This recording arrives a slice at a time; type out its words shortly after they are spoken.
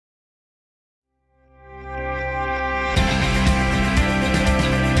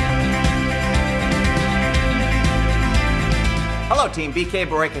team, BK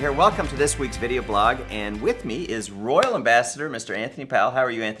Boreka here. Welcome to this week's video blog, and with me is Royal Ambassador Mr. Anthony Powell. How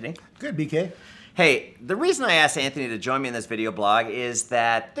are you, Anthony? Good, BK. Hey, the reason I asked Anthony to join me in this video blog is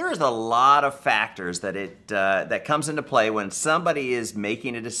that there's a lot of factors that comes into play when somebody is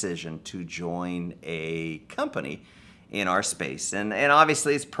making a decision to join a company in our space. And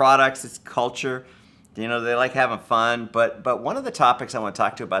obviously it's products, it's culture, you know, they like having fun, but one of the topics I want to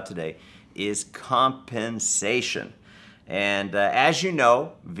talk to you about today is compensation. And as you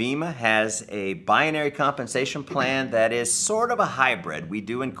know, vemma has a binary compensation plan that is sort of a hybrid. We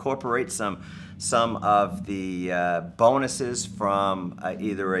do incorporate some of the bonuses from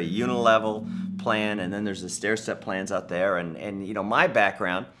either a unilevel plan, and then there's the stair-step plans out there. And you know, my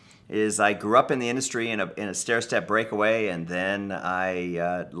background is I grew up in the industry in a stair-step breakaway, and then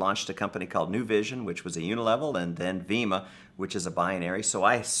I launched a company called New Vision, which was a unilevel, and then vemma, which is a binary. So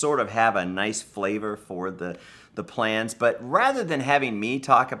I sort of have a nice flavor for the plans. But rather than having me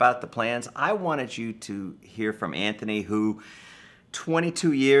talk about the plans, I wanted you to hear from Anthony, who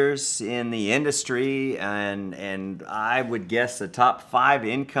 22 years in the industry, and I would guess a top 5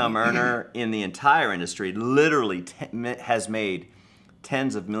 income earner in the entire industry, literally has made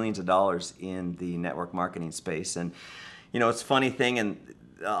tens of millions of dollars in the network marketing space. And you know, it's a funny thing, and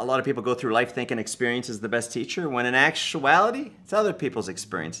a lot of people go through life thinking experience is the best teacher, when in actuality, it's other people's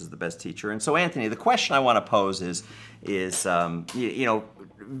experience is the best teacher. And so, Anthony, the question I want to pose is you know,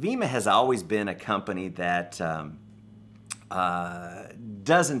 vemma has always been a company that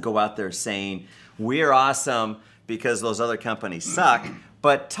doesn't go out there saying, we're awesome because those other companies suck.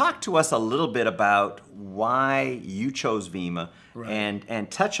 But talk to us a little bit about why you chose vemma, right,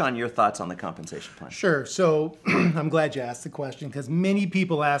 and touch on your thoughts on the compensation plan. Sure. So I'm glad you asked the question, because many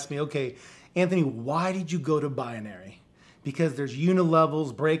people ask me, okay, Anthony, why did you go to binary? Because there's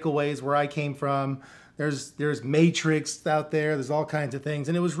unilevels, breakaways where I came from. There's matrix out there. There's all kinds of things.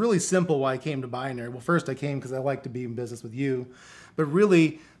 And it was really simple why I came to binary. Well, first I came because I like to be in business with you. But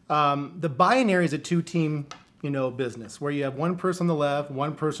really, the binary is a two-team business where you have one person on the left,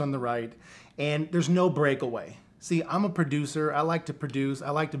 one person on the right, and there's no breakaway. See, I'm a producer. I like to produce. I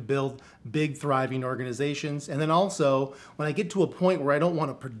like to build big, thriving organizations. And then also, when I get to a point where I don't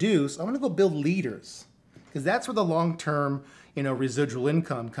want to produce, I want to go build leaders, because that's where the long-term residual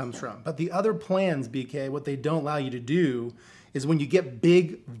income comes from. But the other plans, BK, what they don't allow you to do is when you get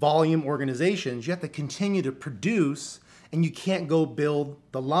big volume organizations, you have to continue to produce, and you can't go build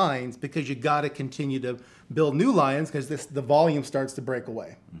the lines because you got to continue to build new lines because the volume starts to break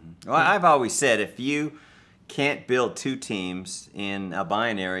away. Mm-hmm. Well, I've always said if you can't build 2 teams in a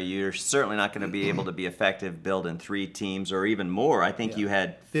binary, you're certainly not going to be able to be effective building 3 teams or even more. I think you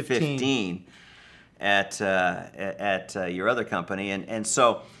had 15 at your other company, and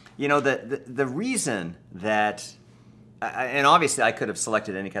so you know the reason that, and obviously I could have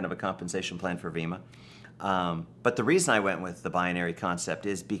selected any kind of a compensation plan for vemma. But the reason I went with the binary concept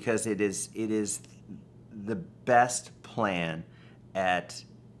is because it is the best plan at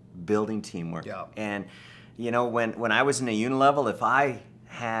building teamwork. Yeah. And you know, when I was in a unilevel, if I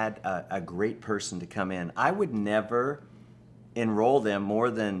had a great person to come in, I would never enroll them more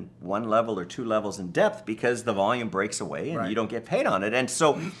than 1 level or 2 levels in depth because the volume breaks away and right, you don't get paid on it. And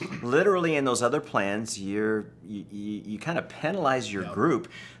so literally in those other plans, you kind of penalize your group,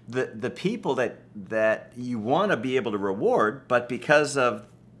 the people that you want to be able to reward, but because of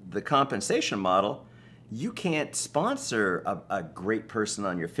the compensation model, you can't sponsor a great person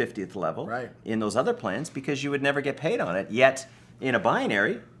on your 50th level in those other plans because you would never get paid on it. Yet in a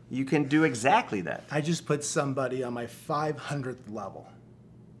binary, you can do exactly that. I just put somebody on my 500th level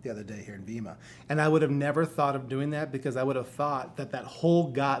the other day here in vemma, and I would have never thought of doing that because I would have thought that whole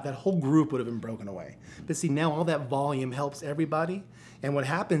group would have been broken away. But see, now all that volume helps everybody, and what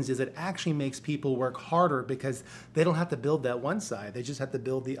happens is it actually makes people work harder because they don't have to build that one side, they just have to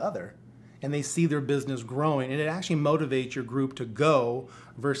build the other. And they see their business growing, and it actually motivates your group to go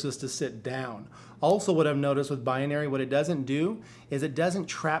versus to sit down. Also, what I've noticed with binary, what it doesn't do is it doesn't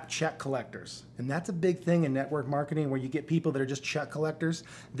trap check collectors. And that's a big thing in network marketing where you get people that are just check collectors.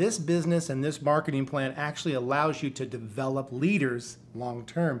 This business and this marketing plan actually allows you to develop leaders long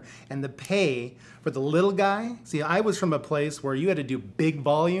term. And the pay for the little guy, see, I was from a place where you had to do big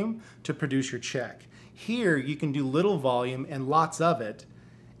volume to produce your check. Here, you can do little volume and lots of it,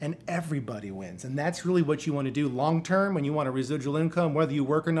 and everybody wins. And that's really what you want to do long term. When you want a residual income, whether you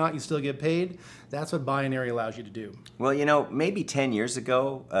work or not, you still get paid. That's what binary allows you to do. Well, you know, maybe 10 years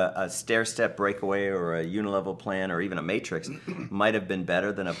ago, a stair-step breakaway or a unilevel plan or even a matrix might have been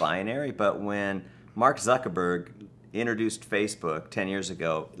better than a binary. But when Mark Zuckerberg introduced Facebook 10 years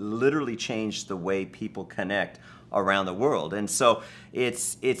ago, literally changed the way people connect around the world. And so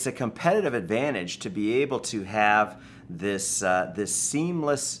it's a competitive advantage to be able to have this this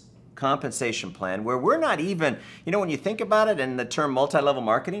seamless compensation plan where we're not even, you know, when you think about it in the term multi-level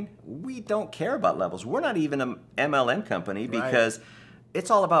marketing, we don't care about levels. We're not even an MLM company because it's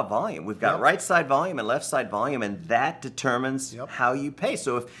all about volume. We've got right side volume and left side volume, and that determines how you pay.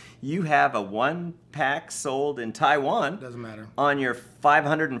 So if you have a 1-pack sold in Taiwan, doesn't matter, on your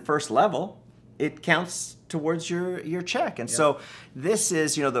 501st level, it counts towards your check. And so this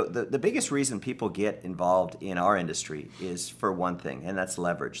is, you know, the biggest reason people get involved in our industry is for one thing, and that's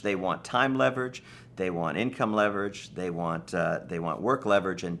leverage. They want time leverage, they want income leverage, they want work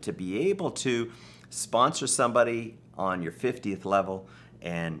leverage, and to be able to sponsor somebody on your 50th level,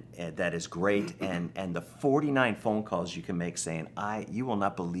 and that is great. And the 49 phone calls you can make saying, you will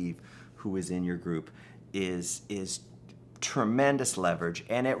not believe who is in your group, is tremendous leverage,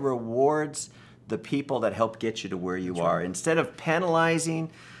 and it rewards the people that help get you to where you are. Instead of penalizing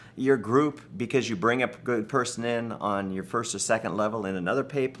your group because you bring a good person in on your first or second level in another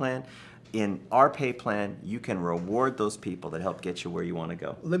pay plan, in our pay plan, you can reward those people that help get you where you want to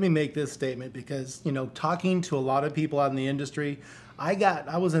go. Let me make this statement because, you know, talking to a lot of people out in the industry,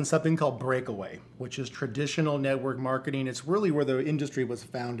 I was in something called Breakaway, which is traditional network marketing. It's really where the industry was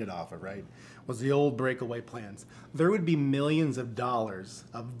founded off of, right? Was the old Breakaway plans. There would be millions of dollars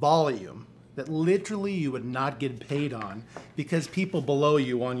of volume that literally you would not get paid on because people below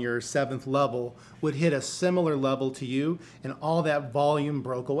you on your 7th level would hit a similar level to you, and all that volume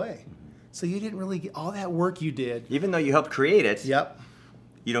broke away. So you didn't really get all that work you did. Even though you helped create it,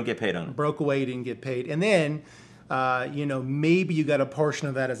 you don't get paid on it. Broke away, you didn't get paid. And then, you know, maybe you got a portion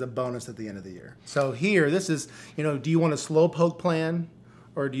of that as a bonus at the end of the year. So here, this is, you know, do you want a slowpoke plan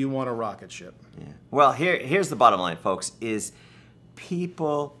or do you want a rocket ship? Yeah. Well, here's the bottom line, folks, is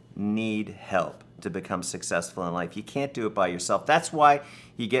people need help to become successful in life. You can't do it by yourself. That's why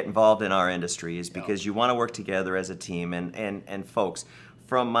you get involved in our industry, is because you want to work together as a team. And folks,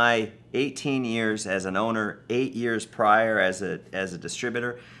 from my 18 years as an owner, 8 years prior as a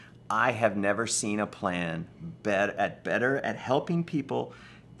distributor, I have never seen a plan better at helping people,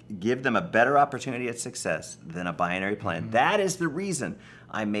 give them a better opportunity at success than a binary plan. That is the reason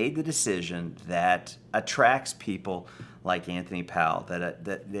I made the decision that attracts people like Anthony Powell,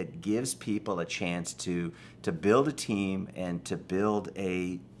 that gives people a chance to build a team and to build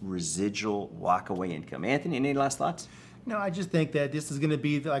a residual walk-away income. Anthony, any last thoughts? No, I just think that this is going to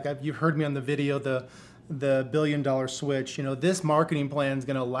be, like you've heard me on the video, the $1 billion switch. You know, this marketing plan is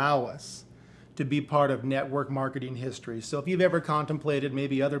going to allow us to be part of network marketing history. So if you've ever contemplated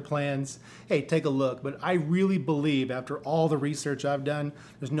maybe other plans, hey, take a look. But I really believe, after all the research I've done,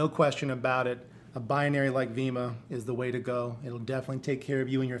 there's no question about it, a binary like vemma is the way to go. It'll definitely take care of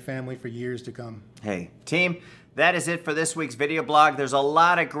you and your family for years to come. Hey, team, that is it for this week's video blog. There's a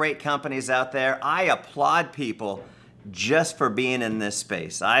lot of great companies out there. I applaud people just for being in this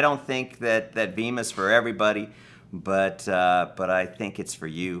space. I don't think that vemma's for everybody, but I think it's for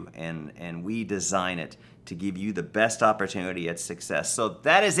you, and we design it to give you the best opportunity at success. So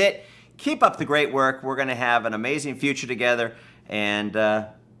that is it. Keep up the great work. We're going to have an amazing future together, and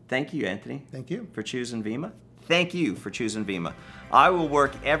thank you, Anthony. Thank you. For choosing vemma. Thank you for choosing vemma. I will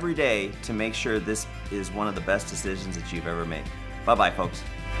work every day to make sure this is one of the best decisions that you've ever made. Bye-bye, folks.